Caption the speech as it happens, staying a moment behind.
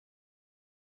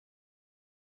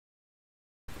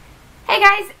Hey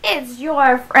guys, it's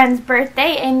your friend's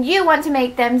birthday and you want to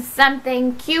make them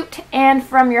something cute and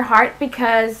from your heart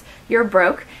because you're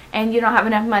broke and you don't have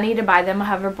enough money to buy them a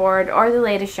hoverboard or the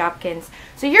latest Shopkins.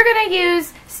 So you're going to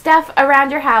use stuff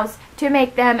around your house to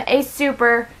make them a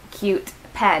super cute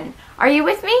pen. Are you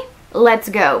with me? Let's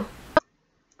go.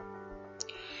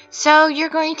 So you're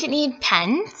going to need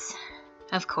pens,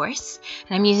 of course,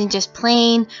 and I'm using just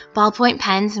plain ballpoint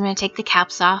pens. I'm going to take the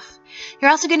caps off. You're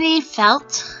also going to need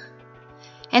felt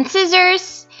and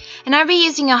scissors, and I'll be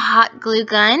using a hot glue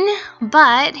gun,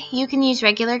 but you can use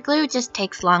regular glue, it just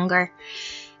takes longer.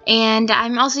 And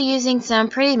I'm also using some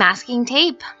pretty masking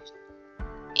tape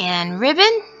and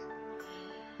ribbon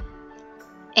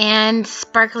and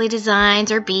sparkly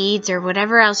designs or beads or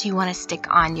whatever else you want to stick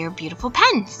on your beautiful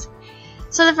pens.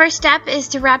 So the first step is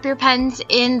to wrap your pens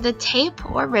in the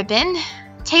tape or ribbon.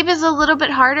 Tape is a little bit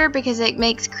harder because it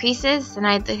makes creases, and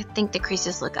I think the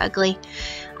creases look ugly.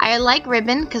 I like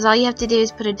ribbon because all you have to do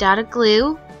is put a dot of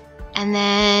glue and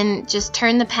then just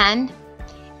turn the pen,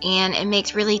 and it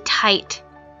makes really tight,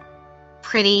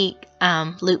 pretty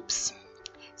loops.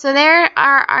 So there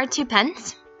are our two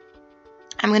pens.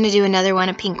 I'm going to do another one,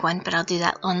 a pink one, but I'll do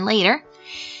that one later.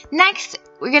 Next,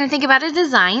 we're going to think about a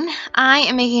design. I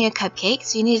am making a cupcake,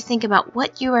 so you need to think about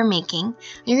what you are making.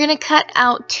 You're going to cut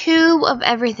out two of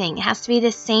everything. It has to be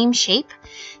the same shape.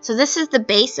 So this is the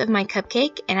base of my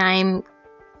cupcake, and I'm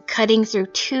cutting through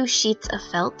 2 sheets of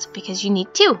felt because you need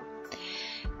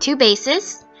two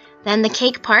bases. Then the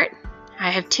cake part, I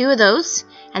have 2 of those,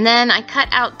 and then I cut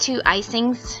out 2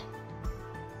 icings,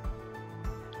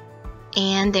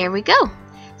 and there we go.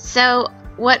 So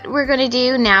what we're going to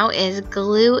do now is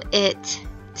glue it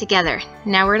together.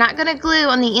 Now we're not going to glue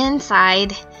on the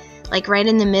inside, like right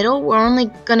in the middle. We're only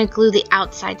going to glue the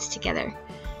outsides together.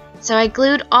 So I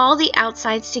glued all the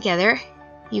outsides together.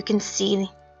 You can see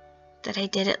that I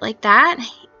did it like that,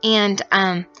 and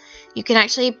you can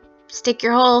actually stick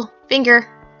your whole finger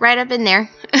right up in there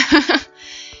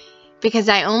because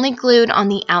I only glued on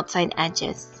the outside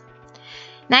edges.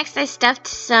 Next, I stuffed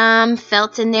some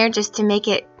felt in there just to make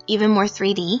it even more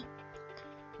 3D.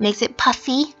 Makes it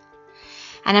puffy.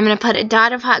 And I'm going to put a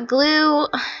dot of hot glue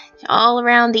all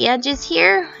around the edges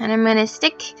here, and I'm going to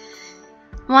stick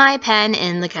my pen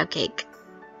in the cupcake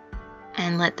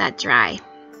and let that dry.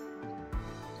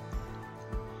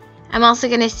 I'm also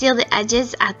going to seal the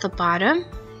edges at the bottom.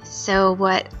 So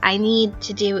what I need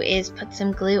to do is put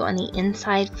some glue on the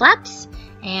inside flaps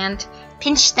and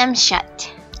pinch them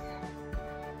shut.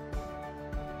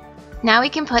 Now we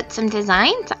can put some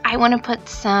designs. I want to put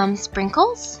some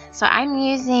sprinkles. So I'm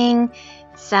using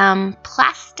some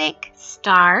plastic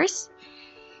stars.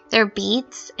 They're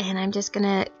beads, and I'm just going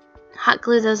to hot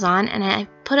glue those on, and I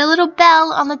put a little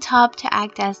bell on the top to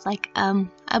act as like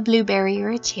a blueberry or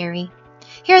a cherry.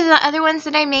 Here are the other ones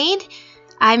that I made.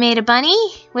 I made a bunny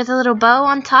with a little bow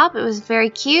on top. It was very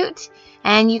cute,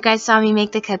 and you guys saw me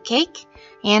make the cupcake.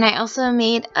 And I also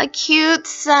made a cute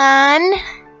sun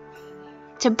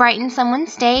to brighten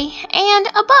someone's day, and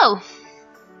a bow.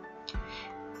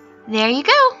 There you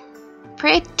go.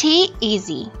 Pretty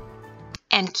easy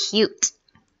and cute.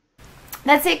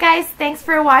 That's it guys. Thanks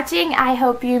for watching. I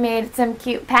hope you made some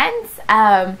cute pens.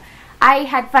 I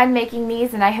had fun making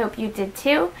these, and I hope you did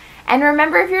too. And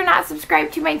remember, if you're not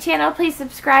subscribed to my channel, please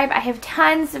subscribe. I have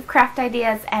tons of craft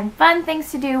ideas and fun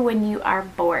things to do when you are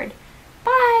bored.